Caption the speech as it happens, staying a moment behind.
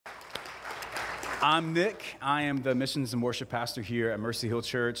I'm Nick. I am the missions and worship pastor here at Mercy Hill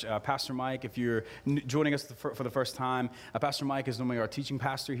Church. Pastor Mike, if you're joining us for the first time, Pastor Mike is normally our teaching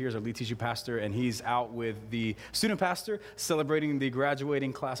pastor here, is our lead teaching pastor, and he's out with the student pastor celebrating the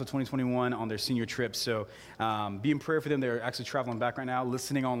graduating class of 2021 on their senior trip. So be in prayer for them. They're actually traveling back right now,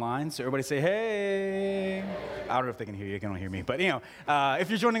 listening online. So everybody say, hey. I don't know if they can hear you. They can only hear me. But, if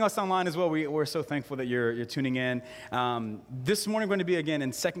you're joining us online as well, we're so thankful that you're tuning in. This morning we're going to be, again,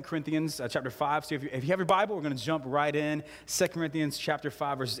 in 2 Corinthians chapter 5. So if you have your Bible, we're going to jump right in. 2 Corinthians chapter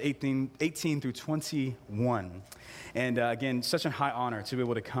 5, verses 18 through 21. And again, such a high honor to be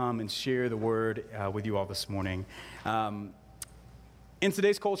able to come and share the word with you all this morning. In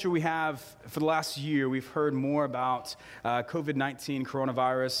today's culture, we have, for the last year, we've heard more about COVID-19,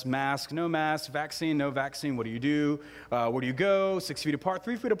 coronavirus, mask, no mask, vaccine, no vaccine, what do you do, where do you go, 6 feet apart,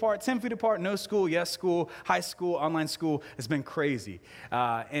 3 feet apart, 10 feet apart, no school, yes school, high school, online school. It's been crazy.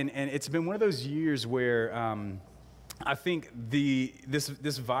 And it's been one of those years where I think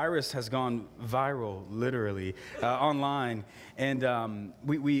this virus has gone viral, literally, online, and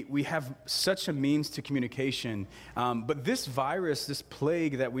we have such a means to communication. But this virus, this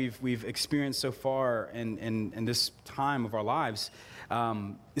plague that we've experienced so far in this time of our lives,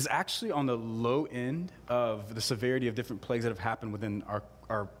 is actually on the low end of the severity of different plagues that have happened within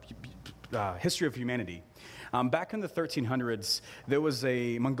our history of humanity. Back in the 1300s, there was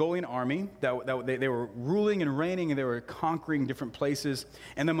a Mongolian army that they were ruling and reigning, and they were conquering different places.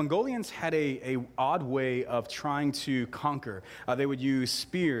 And the Mongolians had a odd way of trying to conquer. They would use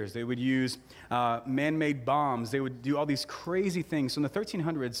spears. They would use man-made bombs. They would do all these crazy things. So in the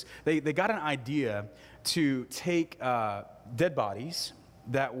 1300s, they got an idea to take dead bodies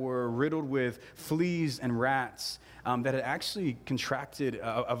that were riddled with fleas and rats that had actually contracted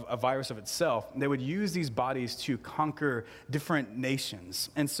a virus of itself. They would use these bodies to conquer different nations.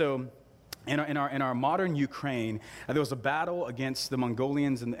 And so in our modern Ukraine, there was a battle against the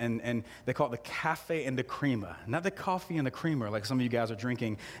Mongolians, and they call it the cafe and the crema. Not the coffee and the creamer, like some of you guys are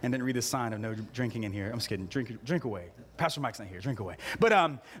drinking and didn't read the sign of no drinking in here. I'm just kidding. Drink away. Pastor Mike's not here. Drink away.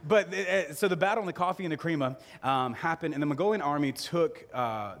 So the battle on the coffee and the crema happened, and the Mongolian army took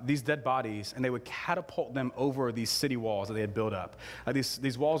these dead bodies, and they would catapult them over these city walls that they had built up.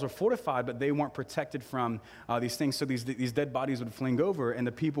 These walls were fortified, but they weren't protected from these things. So these dead bodies would fling over, and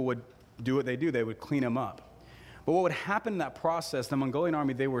the people would do what they do. They would clean them up. But what would happen in that process, the Mongolian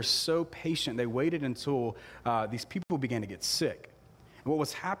army, they were so patient. They waited until these people began to get sick. And what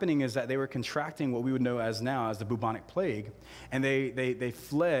was happening is that they were contracting what we would know as now as the bubonic plague, and they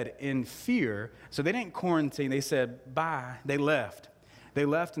fled in fear. So they didn't quarantine. They said, bye. They left. They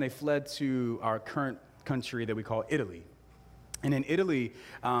left, and they fled to our current country that we call Italy. And in Italy,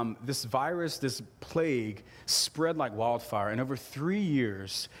 this virus, this plague, spread like wildfire. And over 3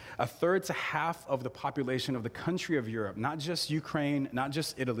 years, a third to half of the population of the country of Europe, not just Ukraine, not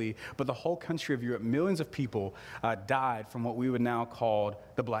just Italy, but the whole country of Europe, millions of people died from what we would now call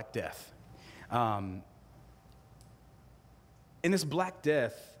the Black Death. In this Black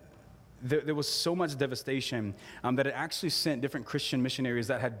Death, there was so much devastation that it actually sent different Christian missionaries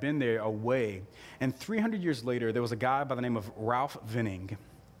that had been there away. And 300 years later, there was a guy by the name of Ralph Venning,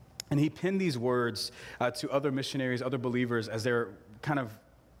 and he penned these words to other missionaries, other believers, as they're kind of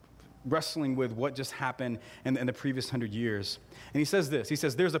wrestling with what just happened in the previous 100 years. And he says this, he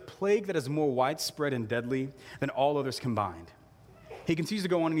says, "There's a plague that is more widespread and deadly than all others combined." He continues to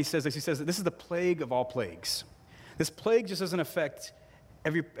go on, and he says this is the plague of all plagues. This plague just doesn't affect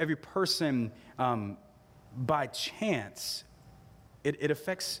every person by chance. It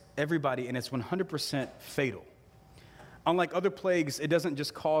affects everybody, and it's 100% fatal. Unlike other plagues, it doesn't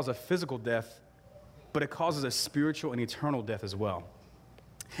just cause a physical death, but it causes a spiritual and eternal death as well.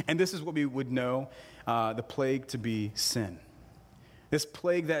 And this is what we would know the plague to be sin. This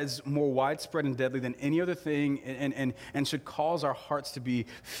plague that is more widespread and deadly than any other thing, and should cause our hearts to be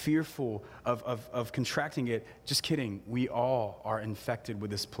fearful of contracting it. Just kidding. We all are infected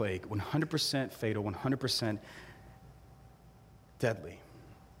with this plague. 100% fatal, 100% deadly.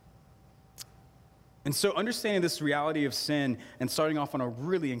 And so understanding this reality of sin and starting off on a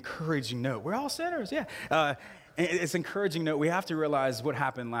really encouraging note. We're all sinners, yeah. It's an encouraging note. We have to realize what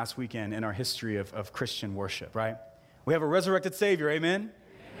happened last weekend in our history of Christian worship, right? We have a resurrected Savior, amen?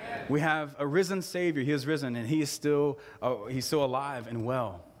 Amen? We have a risen Savior. He is risen, and he's still alive and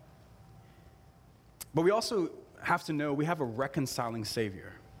well. But we also have to know we have a reconciling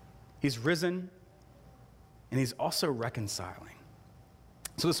Savior. He's risen, and he's also reconciling.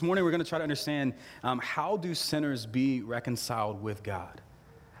 So this morning we're going to try to understand how do sinners be reconciled with God?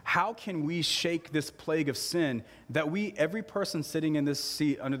 how can we shake this plague of sin that every person sitting in this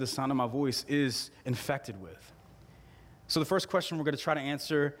seat under the sound of my voice is infected with? So the first question we're going to try to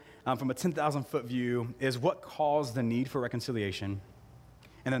answer from a 10,000-foot view is, what caused the need for reconciliation?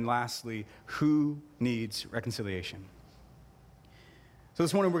 And then lastly, who needs reconciliation? So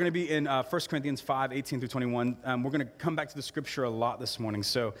this morning we're going to be in 1 Corinthians 5, 18 through 21. We're going to come back to the scripture a lot this morning.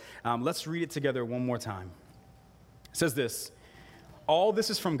 So let's read it together one more time. It says this: "All this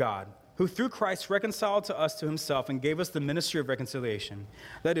is from God, who through Christ reconciled to us to himself and gave us the ministry of reconciliation.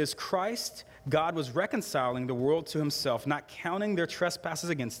 That is, Christ, God was reconciling the world to himself, not counting their trespasses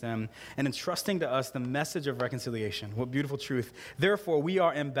against them, and entrusting to us the message of reconciliation." What beautiful truth. "Therefore, we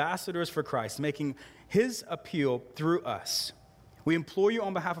are ambassadors for Christ, making his appeal through us. We implore you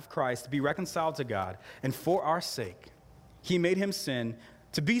on behalf of Christ to be reconciled to God, and for our sake, he made him sin,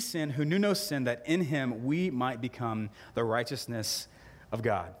 to be sin who knew no sin, that in him we might become the righteousness of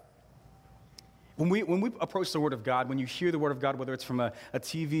God." When we approach the Word of God, when you hear the Word of God, whether it's from a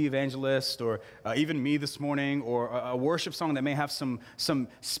TV evangelist or even me this morning, or a worship song that may have some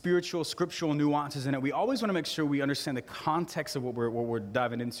spiritual, scriptural nuances in it, we always want to make sure we understand the context of what we're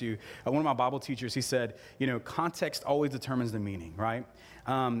diving into. One of my Bible teachers, he said, context always determines the meaning, right?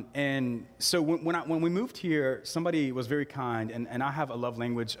 And so when we moved here, somebody was very kind, and I have a love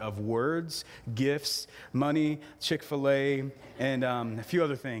language of words, gifts, money, Chick-fil-A, and a few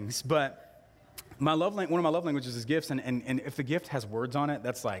other things, but one of my love languages is gifts, and if the gift has words on it,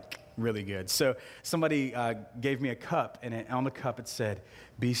 that's like really good. So somebody gave me a cup, and on the cup it said,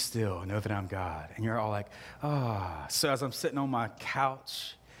 "Be still, know that I'm God." And you're all like, "Ah." So as I'm sitting on my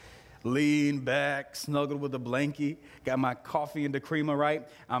couch, lean back, snuggled with a blankie, got my coffee and the creamer, right?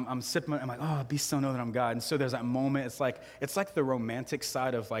 I'm sipping, I'm like, "Oh, be still, know that I'm God." And so there's that moment. It's like the romantic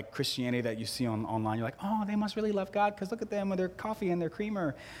side of like Christianity that you see online. You're like, "Oh, they must really love God because look at them with their coffee and their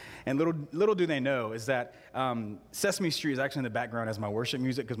creamer." And little do they know is that Sesame Street is actually in the background as my worship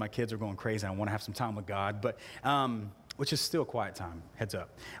music because my kids are going crazy and I want to have some time with God, but which is still quiet time, heads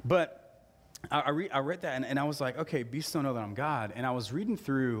up. But I read that and I was like, okay, be still, know that I'm God. And I was reading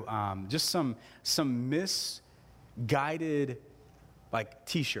through just some misguided like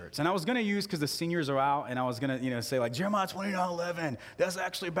T-shirts. And I was going to use, because the seniors are out, and I was going to say like Jeremiah 29:11, that's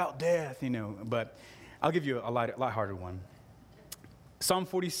actually about death, but I'll give you a lighthearted one. Psalm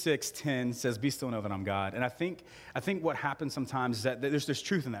 46:10 says, "Be still, know that I'm God." And I think what happens sometimes is that there's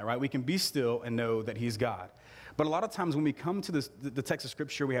truth in that, right? We can be still and know that he's God. But a lot of times when we come to the text of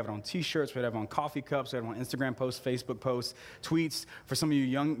Scripture, we have it on T-shirts, we have it on coffee cups, we have it on Instagram posts, Facebook posts, tweets. For some of you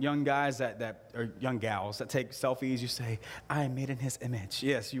young guys or young gals that take selfies, you say, "I am made in his image."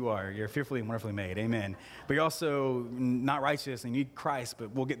 Yes, you are. You're fearfully and wonderfully made. Amen. But you're also not righteous and you need Christ, but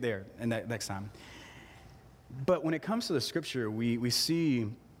we'll get there next time. But when it comes to the Scripture, we see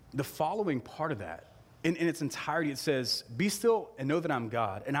the following part of that. In its entirety, it says, "Be still and know that I'm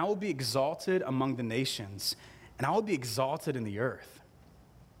God, and I will be exalted among the nations, and I will be exalted in the earth."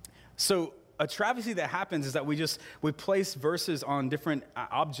 So a travesty that happens is that we place verses on different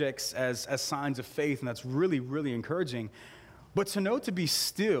objects as signs of faith, and that's really, really encouraging. But to know to be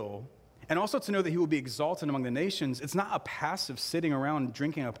still, and also to know that he will be exalted among the nations, it's not a passive sitting around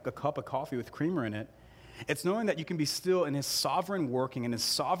drinking a cup of coffee with creamer in it. It's knowing that you can be still in his sovereign working, in his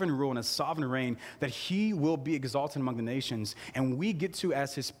sovereign rule, and his sovereign reign, that he will be exalted among the nations. And we get to,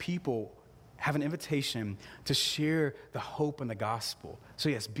 as his people, have an invitation to share the hope and the gospel. So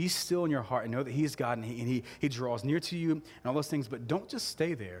yes, be still in your heart and know that he is God, and he draws near to you and all those things. But don't just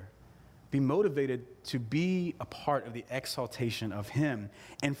stay there. Be motivated to be a part of the exaltation of him.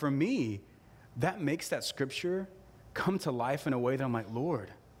 And for me, that makes that scripture come to life in a way that I'm like,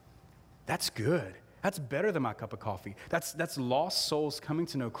 Lord, that's good. That's better than my cup of coffee. That's lost souls coming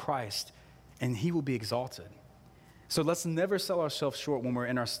to know Christ, and he will be exalted. So let's never sell ourselves short when we're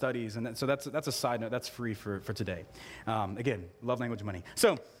in our studies. And so that's a side note. That's free for today. Again, love language money.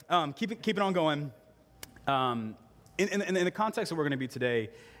 So keep it on going. In the context that we're going to be today,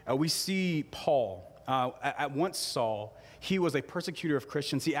 we see Paul. At once Saul, he was a persecutor of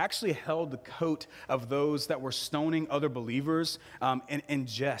Christians. He actually held the coat of those that were stoning other believers in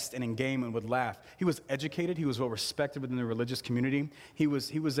jest and in game and would laugh. He was educated. He was well respected within the religious community. He was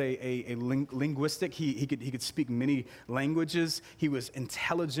a linguistic. He could speak many languages. He was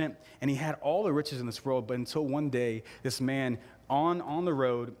intelligent, and he had all the riches in this world. But until one day, this man on the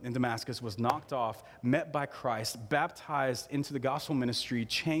road in Damascus, was knocked off, met by Christ, baptized into the gospel ministry,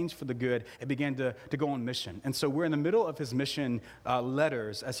 changed for the good, and began to go on mission. And so we're in the middle of his mission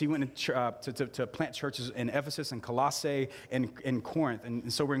letters as he went to plant churches in Ephesus and Colossae and in Corinth.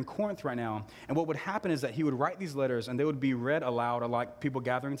 And so we're in Corinth right now. And what would happen is that he would write these letters, and they would be read aloud, or like people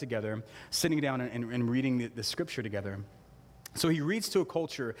gathering together, sitting down and reading the scripture together. So he reads to a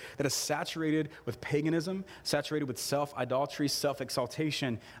culture that is saturated with paganism, saturated with self-idolatry,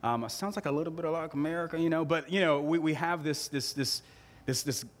 self-exaltation. Sounds like a little bit like America, but we have this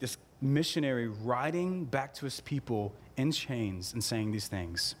missionary writing back to his people in chains and saying these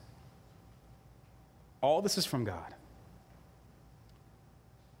things. All this is from God.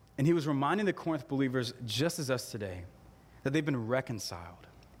 And he was reminding the Corinth believers, just as us today, that they've been reconciled,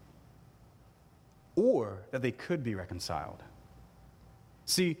 or that they could be reconciled.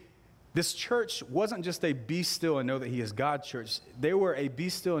 See, this church wasn't just a be still and know that he is God church. They were a be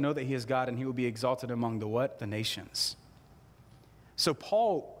still and know that he is God and he will be exalted among the what? The nations. So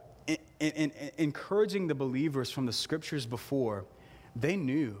Paul, in encouraging the believers from the scriptures before, they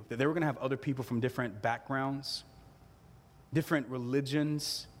knew that they were going to have other people from different backgrounds, different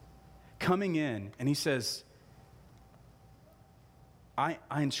religions coming in. And he says, I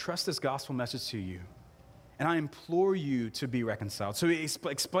entrust this gospel message to you. And I implore you to be reconciled. So he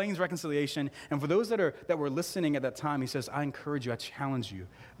explains reconciliation. And for those that were listening at that time, he says, I encourage you, I challenge you,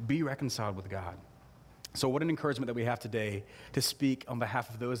 be reconciled with God. So what an encouragement that we have today to speak on behalf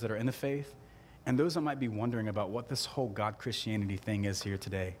of those that are in the faith and those that might be wondering about what this whole God Christianity thing is here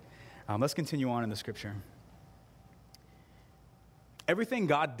today. Let's continue on in the scripture. Everything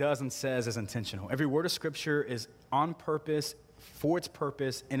God does and says is intentional. Every word of scripture is on purpose, for its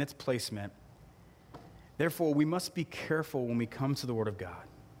purpose, in its placement. Therefore, we must be careful when we come to the Word of God.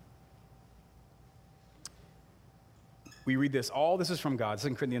 We read this, all this is from God,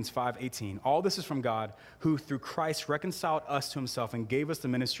 2 Corinthians 5:18. All this is from God, who through Christ reconciled us to himself and gave us the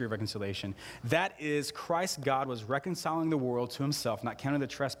ministry of reconciliation. That is, Christ God was reconciling the world to himself, not counting the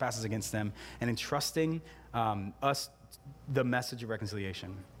trespasses against them, and entrusting us the message of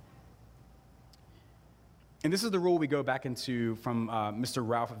reconciliation. And this is the rule we go back into from Mr.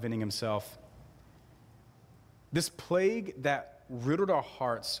 Ralph Venning himself. This plague that riddled our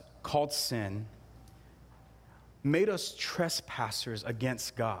hearts, called sin, made us trespassers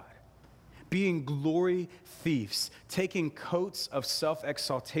against God, being glory thieves, taking coats of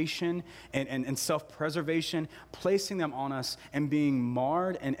self-exaltation and self-preservation, placing them on us and being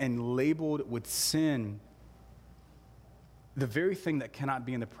marred and labeled with sin, the very thing that cannot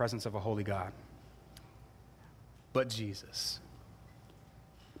be in the presence of a holy God. But Jesus.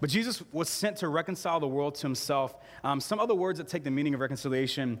 But Jesus was sent to reconcile the world to himself. Some other words that take the meaning of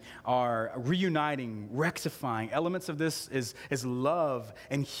reconciliation are reuniting, rectifying. Elements of this is love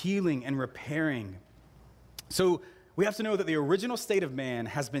and healing and repairing. So we have to know that the original state of man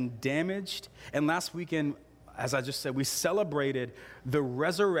has been damaged. And last weekend, as I just said, we celebrated the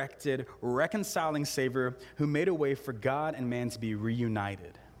resurrected, reconciling Savior who made a way for God and man to be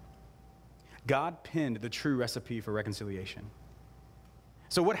reunited. God penned the true recipe for reconciliation.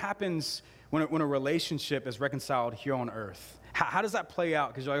 So what happens when a relationship is reconciled here on earth? How does that play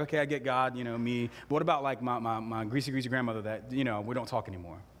out? Because you're like, okay, I get God, me. But what about like my greasy grandmother that, we don't talk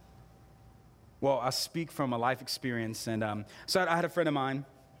anymore? Well, I speak from a life experience. And so I had a friend of mine.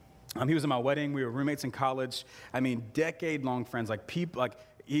 He was at my wedding. We were roommates in college. Decade-long friends.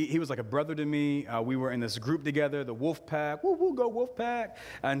 He was like a brother to me. We were in this group together, the Wolf Pack. Woo, go Wolf Pack.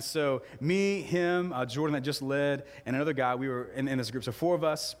 And so me, him, Jordan that just led, and another guy, we were in this group. So 4 of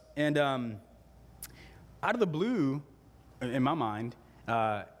us. And out of the blue, in my mind,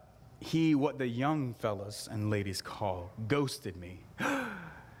 he, what the young fellas and ladies call, ghosted me.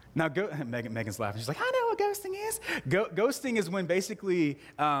 Now, Megan's laughing. She's like, I know what ghosting is. Ghosting is when basically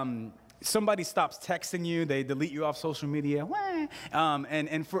somebody stops texting you, they delete you off social media.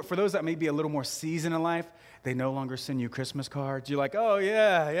 And for those that may be a little more seasoned in life, they no longer send you Christmas cards. You're like, oh,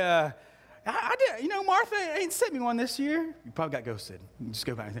 yeah. I did, Martha ain't sent me one this year. You probably got ghosted. Just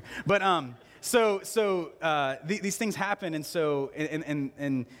go back. But these things happen, and so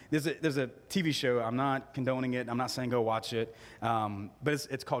and there's a TV show. I'm not condoning it. I'm not saying go watch it, but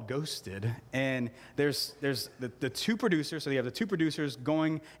it's called Ghosted. And there's the 2 producers. So you have the 2 producers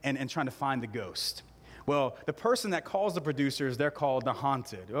going and trying to find the ghost. Well, the person that calls the producers, they're called the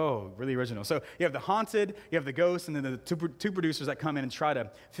haunted. Oh, really original. So you have the haunted, you have the ghost, and then the two producers that come in and try to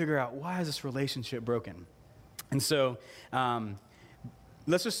figure out, why is this relationship broken? And so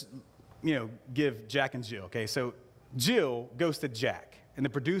let's just, give Jack and Jill, okay? So Jill ghosted Jack, and the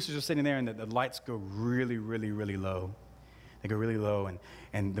producers are sitting there, and the lights go really, really, really low. They go really low,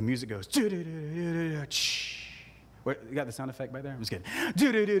 and the music goes, Wait, you got the sound effect back there? I'm just kidding.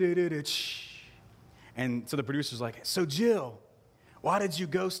 And so the producer's like, so Jill, why did you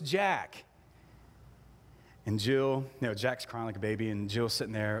ghost Jack? And Jill, Jack's crying like a baby, and Jill's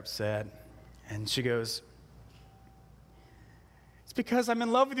sitting there upset. And she goes, it's because I'm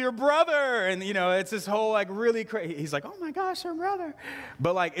in love with your brother. And, it's this whole, really crazy. He's like, oh, my gosh, her brother.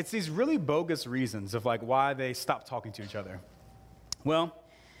 But, it's these really bogus reasons of, why they stopped talking to each other. Well,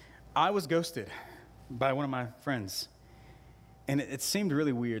 I was ghosted by one of my friends. And it seemed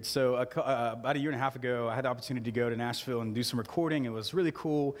really weird. So about a year and a half ago, I had the opportunity to go to Nashville and do some recording. It was really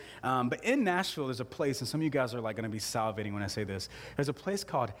cool. But in Nashville, there's a place, and some of you guys are going to be salivating when I say this. There's a place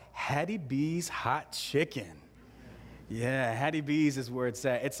called Hattie B's Hot Chicken. Yeah, Hattie B's is where it's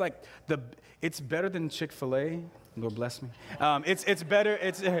at. It's better than Chick-fil-A. Lord bless me. It's better.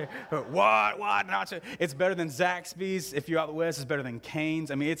 What? Not it's better than Zaxby's. If you're out the west, it's better than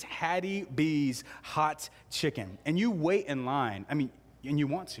Cane's. It's Hattie B's Hot Chicken, and you wait in line. And you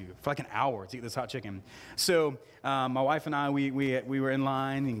want to for an hour to eat this hot chicken. So my wife and I, we were in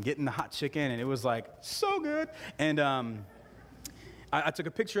line and getting the hot chicken, and it was so good. And I took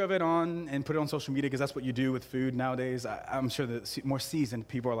a picture of it and put it on social media because that's what you do with food nowadays. I'm sure that more seasoned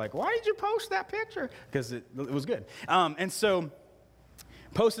people are like, why did you post that picture? Because it was good. And so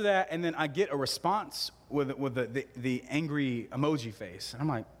posted that, and then I get a response with the angry emoji face. And I'm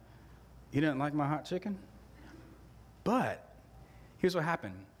like, you didn't like my hot chicken? But here's what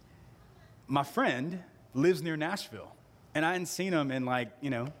happened. My friend lives near Nashville, and I hadn't seen him in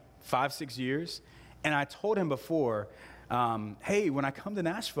 5-6 years. And I told him before, hey, when I come to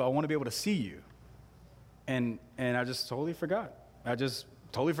Nashville, I want to be able to see you. And I just totally forgot. I was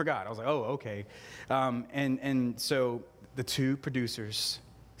like, oh, okay. And so the two producers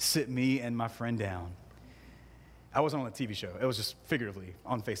sit me and my friend down. I wasn't on a TV show. It was just figuratively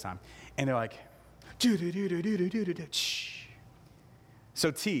on FaceTime. And they're like,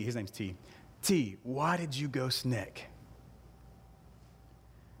 so T, his name's T. T, why did you ghost Nick?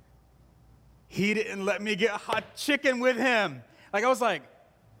 He didn't let me get hot chicken with him. I was like,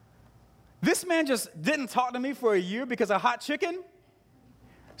 this man just didn't talk to me for a year because of hot chicken?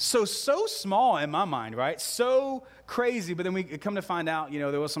 So small in my mind, right? So crazy. But then we come to find out,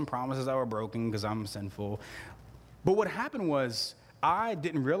 there was some promises that were broken because I'm sinful. But what happened was I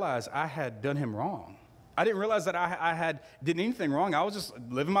didn't realize I had done him wrong. I didn't realize that I did anything wrong. I was just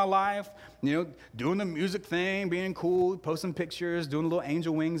living my life, doing the music thing, being cool, posting pictures, doing little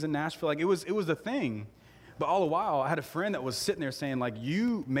angel wings in Nashville. It was the thing. But all the while, I had a friend that was sitting there saying,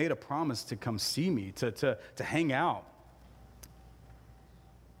 you made a promise to come see me, to hang out.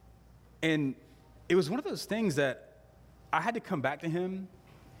 And it was one of those things that I had to come back to him.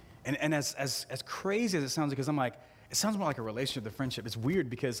 And as crazy as it sounds, because I'm like, it sounds more like a relationship than friendship. It's weird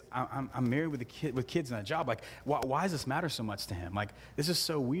because I'm married with kids and a job. Why does this matter so much to him? This is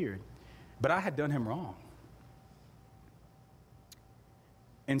so weird. But I had done him wrong.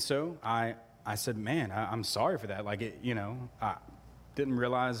 And so I said, man, I'm sorry for that. I didn't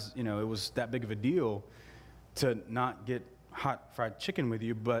realize, it was that big of a deal to not get hot fried chicken with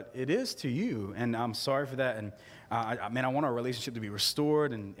you, but it is to you. And I'm sorry for that. And I want our relationship to be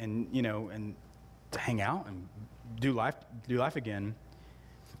restored and to hang out and do life again.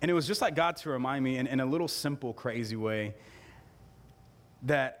 And it was just like God to remind me in a little simple, crazy way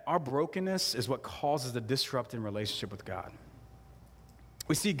that our brokenness is what causes the disrupt in relationship with God.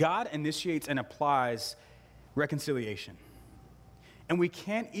 We see God initiates and applies reconciliation. And we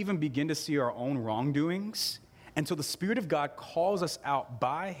can't even begin to see our own wrongdoings until the Spirit of God calls us out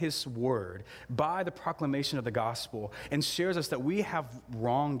by His word, by the proclamation of the gospel, and shares us that we have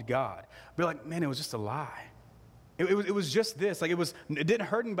wronged God. We're like, man, it was just a lie. It was just this. It didn't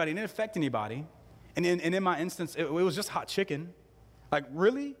hurt anybody. It didn't affect anybody. And in my instance, it was just hot chicken.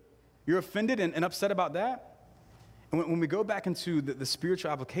 Really? You're offended and upset about that? And when we go back into the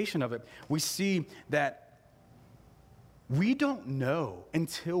spiritual application of it, we see that we don't know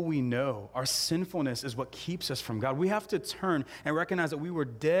until we know our sinfulness is what keeps us from God. We have to turn and recognize that we were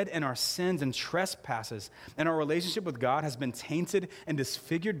dead in our sins and trespasses, and our relationship with God has been tainted and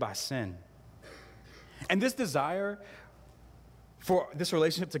disfigured by sin. And this desire for this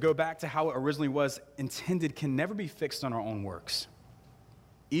relationship to go back to how it originally was intended can never be fixed on our own works,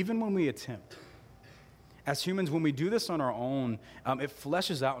 even when we attempt. As humans, when we do this on our own, it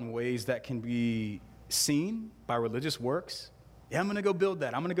fleshes out in ways that can be seen by religious works. Yeah, I'm going to go build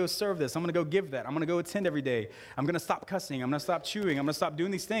that. I'm going to go serve this. I'm going to go give that. I'm going to go attend every day. I'm going to stop cussing. I'm going to stop chewing. I'm going to stop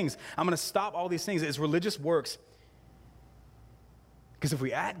doing these things. I'm going to stop all these things. It's religious works Because if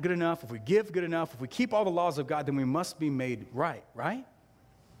we act good enough, if we give good enough, if we keep all the laws of God, then we must be made right, right?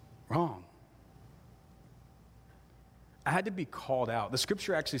 Wrong. I had to be called out. The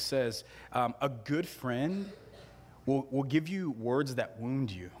scripture actually says a good friend will give you words that wound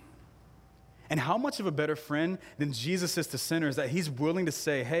you. And how much of a better friend than Jesus is to sinners that he's willing to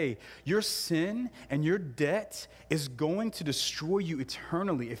say, hey, your sin and your debt is going to destroy you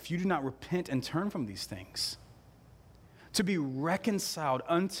eternally if you do not repent and turn from these things. To be reconciled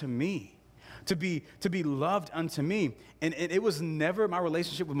unto me, to be loved unto me. And it was never, my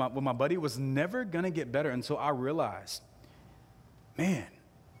relationship with my buddy was never going to get better until I realized, man,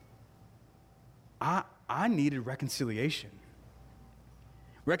 I needed reconciliation.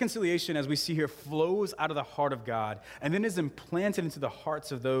 Reconciliation, as we see here, flows out of the heart of God and then is implanted into the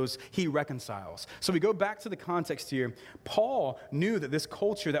hearts of those he reconciles. So we go back to the context here. Paul knew that this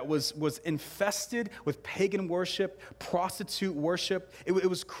culture that was infested with pagan worship, prostitute worship, it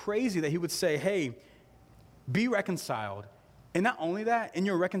was crazy that he would say, hey, be reconciled. And not only that, in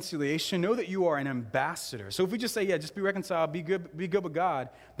your reconciliation, know that you are an ambassador. So if we just say, yeah, just be reconciled, be good with God,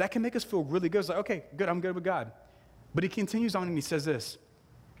 that can make us feel really good. It's like, okay, good, I'm good with God. But he continues on and he says this,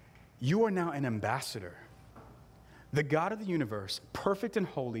 you are now an ambassador. The God of the universe, perfect and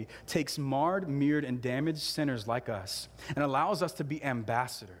holy, takes marred, mirrored, and damaged sinners like us and allows us to be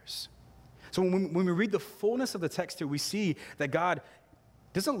ambassadors. So when we read the fullness of the text here, we see that God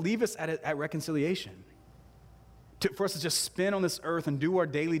doesn't leave us at reconciliation. For us to just spin on this earth and do our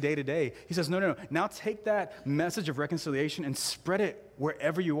daily day-to-day. He says, no. Now take that message of reconciliation and spread it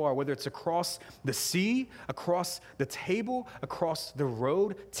wherever you are, whether it's across the sea, across the table, across the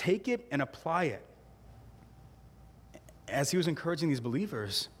road. Take it and apply it. As he was encouraging these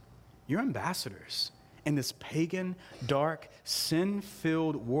believers, you're ambassadors in this pagan, dark,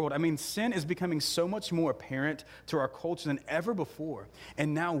 sin-filled world. I mean, sin is becoming so much more apparent to our culture than ever before.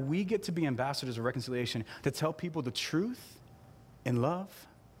 And now we get to be ambassadors of reconciliation to tell people the truth in love,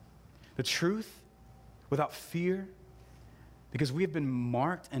 the truth without fear, because we have been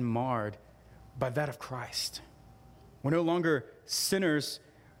marked and marred by that of Christ. We're no longer sinners.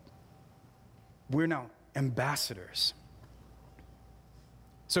 We're now ambassadors.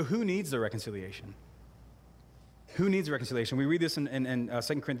 So who needs the reconciliation? Who needs reconciliation? We read this in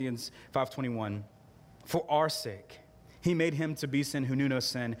 2 Corinthians 5:21. For our sake, he made him to be sin who knew no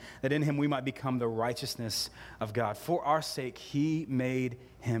sin, that in him we might become the righteousness of God. For our sake, he made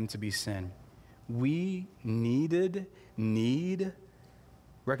him to be sin. We need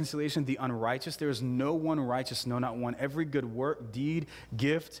reconciliation. The unrighteous, there is no one righteous, no, not one. Every good work, deed,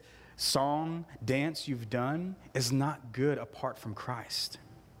 gift, song, dance you've done is not good apart from Christ.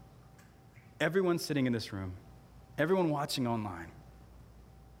 Everyone sitting in this room, everyone watching online,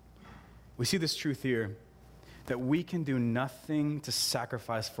 we see this truth here that we can do nothing to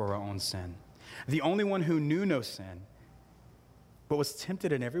sacrifice for our own sin. The only one who knew no sin, but was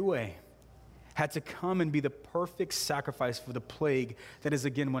tempted in every way, had to come and be the perfect sacrifice for the plague that is,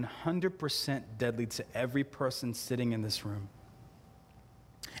 again, 100% deadly to every person sitting in this room.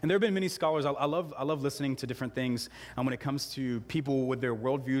 And there have been many scholars. I love listening to different things when it comes to people with their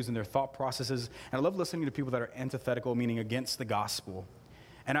worldviews and their thought processes. And I love listening to people that are antithetical, meaning against the gospel.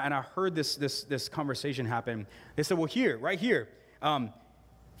 And I heard this conversation happen. They said, well, right here,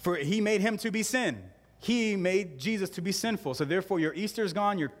 for he made him to be sin. He made Jesus to be sinful. So therefore, your Easter is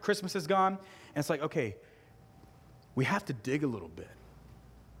gone, your Christmas is gone. And it's like, okay, we have to dig a little bit.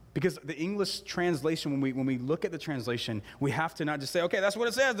 Because the English translation, when we look at the translation, we have to not just say, okay, that's what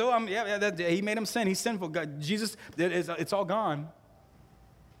it says. Oh, he made him sin. He's sinful. God, Jesus, it's all gone.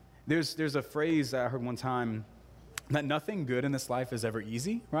 There's a phrase that I heard one time that nothing good in this life is ever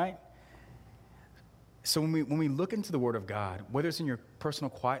easy, right? So when we look into the Word of God, whether it's in your personal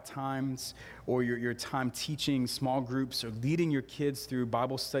quiet times or your time teaching small groups or leading your kids through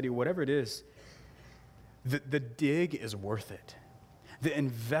Bible study, whatever it is, the dig is worth it. The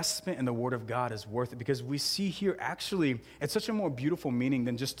investment in the Word of God is worth it because we see here actually it's such a more beautiful meaning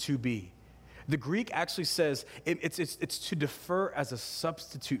than just to be. The Greek actually says it's to defer as a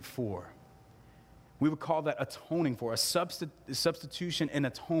substitute for. We would call that atoning for, a substitution and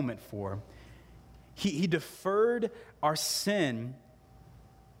atonement for. He deferred our sin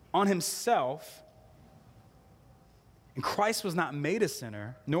on himself, and Christ was not made a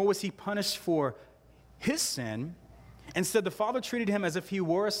sinner, nor was he punished for his sin. Instead, the Father treated him as if he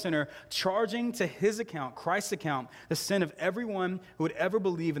were a sinner, charging to his account, Christ's account, the sin of everyone who would ever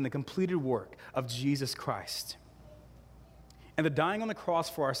believe in the completed work of Jesus Christ. And the dying on the cross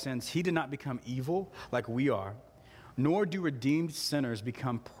for our sins, he did not become evil like we are, nor do redeemed sinners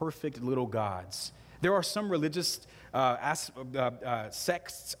become perfect little gods. There are some religious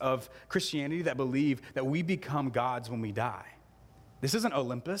sects of Christianity that believe that we become gods when we die. This isn't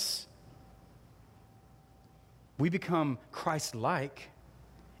Olympus. We become Christ-like,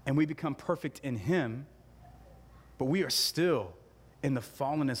 and we become perfect in him, but we are still in the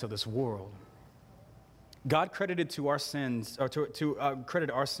fallenness of this world. God credited to our sins, or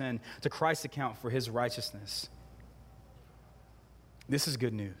credited our sin to Christ's account for his righteousness. This is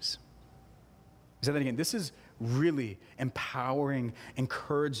good news. Say that again. This is really empowering,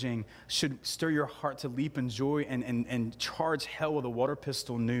 encouraging, should stir your heart to leap in joy and charge hell with a water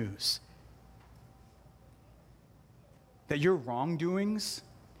pistol news. That your wrongdoings,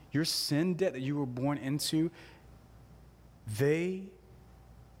 your sin debt that you were born into, they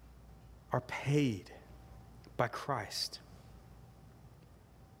are paid by Christ.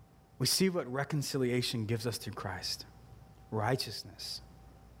 We see what reconciliation gives us through Christ. Righteousness.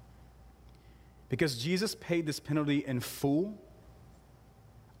 Because Jesus paid this penalty in full,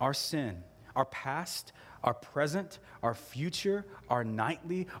 our sin, our past, our present, our future, our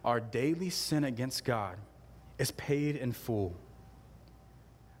nightly, our daily sin against God is paid in full.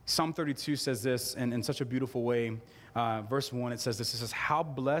 Psalm 32 says this in such a beautiful way. Verse 1, it says this. It says, "How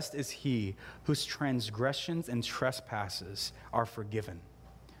blessed is he whose transgressions and trespasses are forgiven,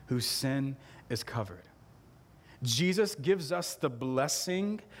 whose sin is covered." Jesus gives us the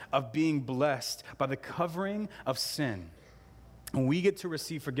blessing of being blessed by the covering of sin. And we get to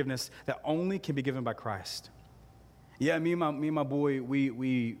receive forgiveness that only can be given by Christ. Yeah, me and my boy,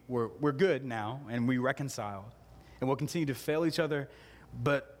 we're good now, and we reconciled. And we'll continue to fail each other.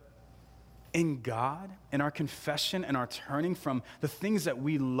 But in God, in our confession and our turning from the things that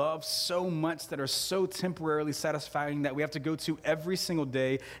we love so much that are so temporarily satisfying that we have to go to every single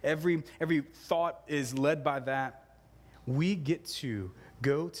day, every thought is led by that, we get to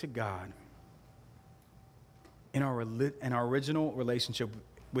go to God in our original relationship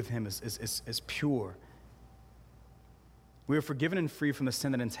with him is pure. We are forgiven and free from the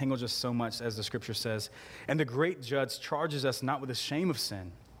sin that entangles us so much, as the scripture says. And the great judge charges us not with the shame of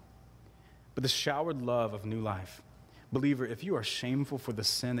sin, but the showered love of new life. Believer, if you are shameful for the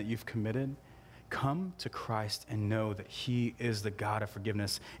sin that you've committed, come to Christ and know that he is the God of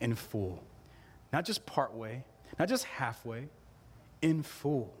forgiveness in full. Not just part way, not just halfway, in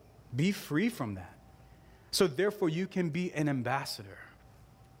full. Be free from that. So therefore you can be an ambassador.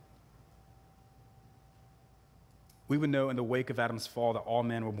 We would know in the wake of Adam's fall that all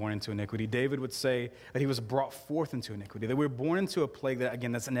men were born into iniquity. David would say that he was brought forth into iniquity, that we were born into a plague that,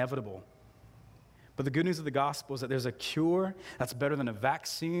 again, that's inevitable. But the good news of the gospel is that there's a cure that's better than a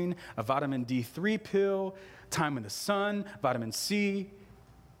vaccine, a vitamin D3 pill, time in the sun, vitamin C.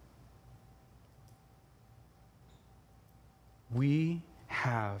 We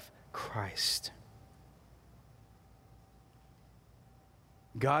have Christ.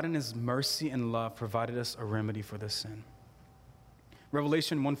 God in his mercy and love provided us a remedy for this sin.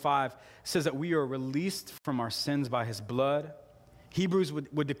 Revelation 1:5 says that we are released from our sins by his blood. Hebrews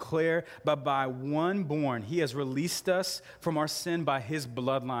would declare, but by one born, he has released us from our sin by his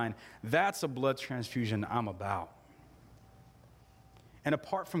bloodline. That's a blood transfusion I'm about. And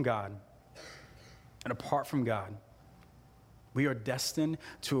apart from God, we are destined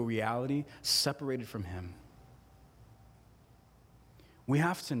to a reality separated from him. We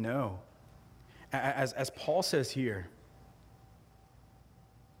have to know, as Paul says here,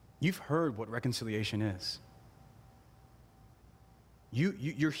 you've heard what reconciliation is.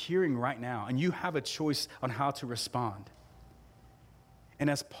 You're hearing right now, and you have a choice on how to respond. And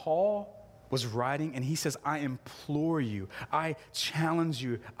as Paul was writing, and he says, I implore you, I challenge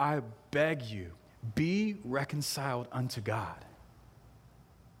you, I beg you, be reconciled unto God.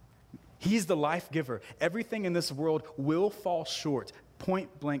 He's the life giver. Everything in this world will fall short,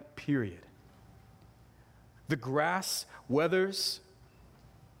 point blank, period. The grass withers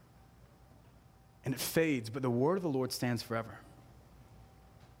and it fades, but the word of the Lord stands forever.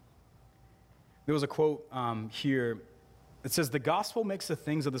 There was a quote here that says, the gospel makes the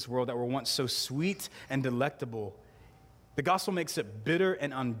things of this world that were once so sweet and delectable, the gospel makes it bitter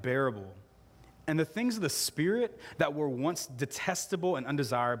and unbearable. And the things of the Spirit that were once detestable and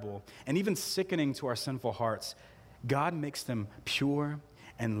undesirable, and even sickening to our sinful hearts, God makes them pure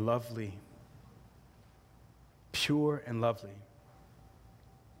and lovely. Pure and lovely.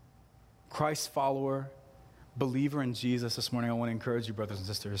 Christ follower, believer in Jesus, this morning I want to encourage you, brothers and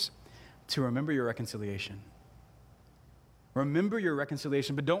sisters, to remember your reconciliation. Remember your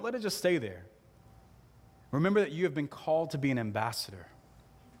reconciliation, but don't let it just stay there. Remember that you have been called to be an ambassador.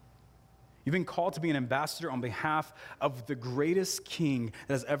 You've been called to be an ambassador on behalf of the greatest king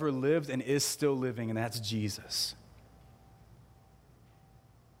that has ever lived and is still living, and that's Jesus.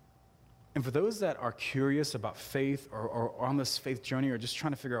 And for those that are curious about faith or on this faith journey or just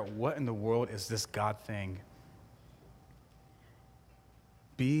trying to figure out what in the world is this God thing,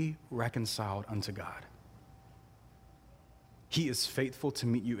 be reconciled unto God. He is faithful to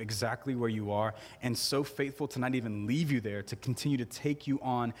meet you exactly where you are, and so faithful to not even leave you there, to continue to take you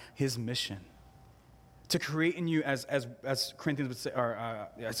on his mission, to create in you, as Corinthians would say,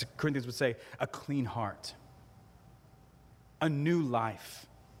 as Corinthians would say, a clean heart, a new life,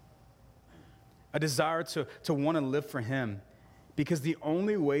 a desire to want to live for him, because the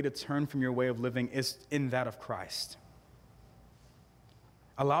only way to turn from your way of living is in that of Christ.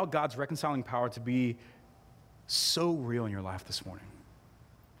 Allow God's reconciling power to be so real in your life this morning.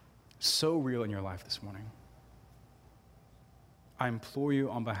 So real in your life this morning. I implore you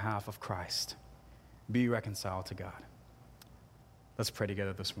on behalf of Christ, be reconciled to God. Let's pray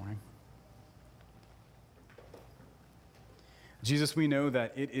together this morning. Jesus, we know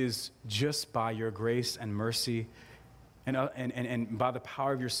that it is just by your grace and mercy and by the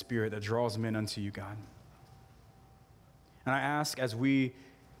power of your Spirit that draws men unto you, God. And I ask, as we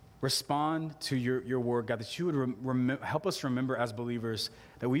respond to your word, God, that you would help us remember as believers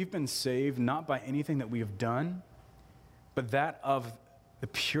that we've been saved not by anything that we have done, but that of the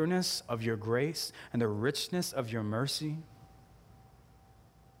pureness of your grace and the richness of your mercy.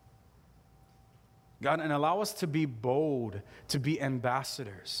 God, and allow us to be bold, to be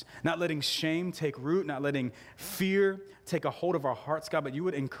ambassadors, not letting shame take root, not letting fear take a hold of our hearts, God, but you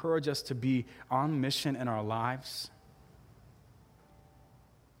would encourage us to be on mission in our lives.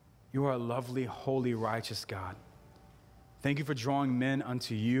 You are a lovely, holy, righteous God. Thank you for drawing men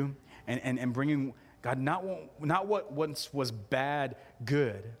unto you and bringing, God, not what once was bad,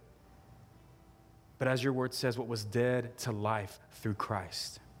 good, but as your word says, what was dead to life through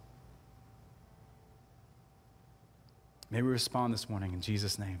Christ. May we respond this morning in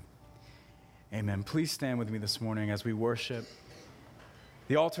Jesus' name. Amen. Please stand with me this morning as we worship.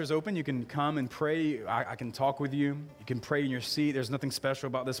 The altar is open. You can come and pray. I can talk with you. You can pray in your seat. There's nothing special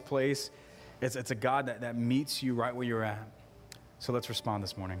about this place. It's a God that meets you right where you're at. So let's respond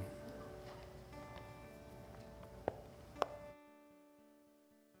this morning.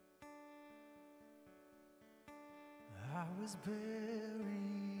 I was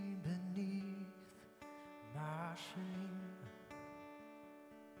buried beneath my shame,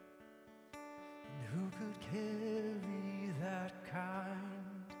 and who could carry that kind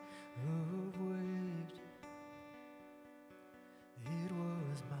of weight? It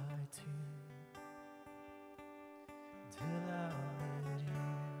was my tomb till I met you,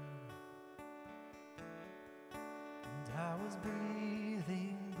 and I was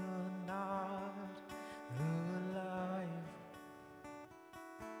breathing but not alive,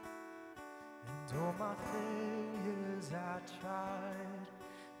 and all my failures I tried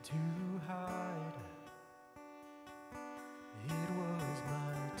to hide. It was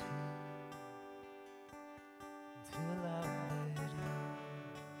my tomb till I met you.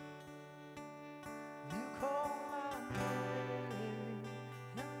 You called my name,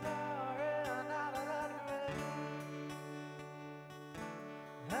 and I ran out of that grave,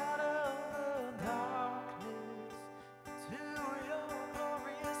 out of the darkness to your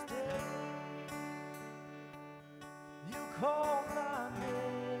glorious day. You called my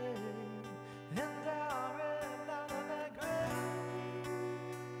name, and I ran out of that grave,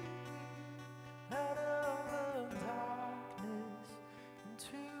 out of the darkness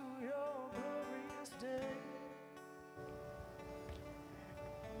into your glorious day.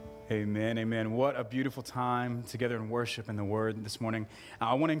 Amen, amen. What a beautiful time together in worship and the word this morning.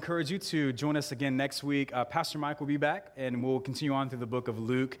 I want to encourage you to join us again next week. Pastor Mike will be back, and we'll continue on through the book of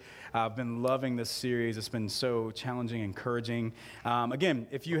Luke. I've been loving this series. It's been so challenging, encouraging. Again,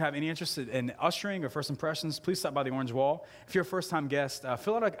 if you have any interest in ushering or first impressions, please stop by the Orange Wall. If you're a first-time guest,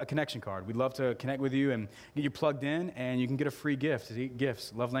 fill out a connection card. We'd love to connect with you and get you plugged in, and you can get a free gift.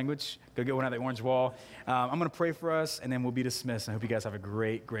 Gifts, love language. Go get one at the Orange Wall. I'm going to pray for us, and then we'll be dismissed. I hope you guys have a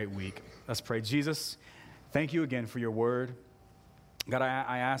great, great week. Let's pray. Jesus, thank you again for your word. God,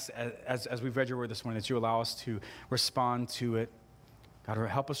 I ask as we've read your word this morning that you allow us to respond to it. God,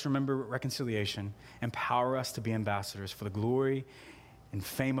 help us remember reconciliation. Empower us to be ambassadors for the glory and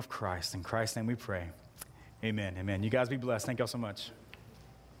fame of Christ. In Christ's name we pray. Amen. Amen. You guys be blessed. Thank y'all so much.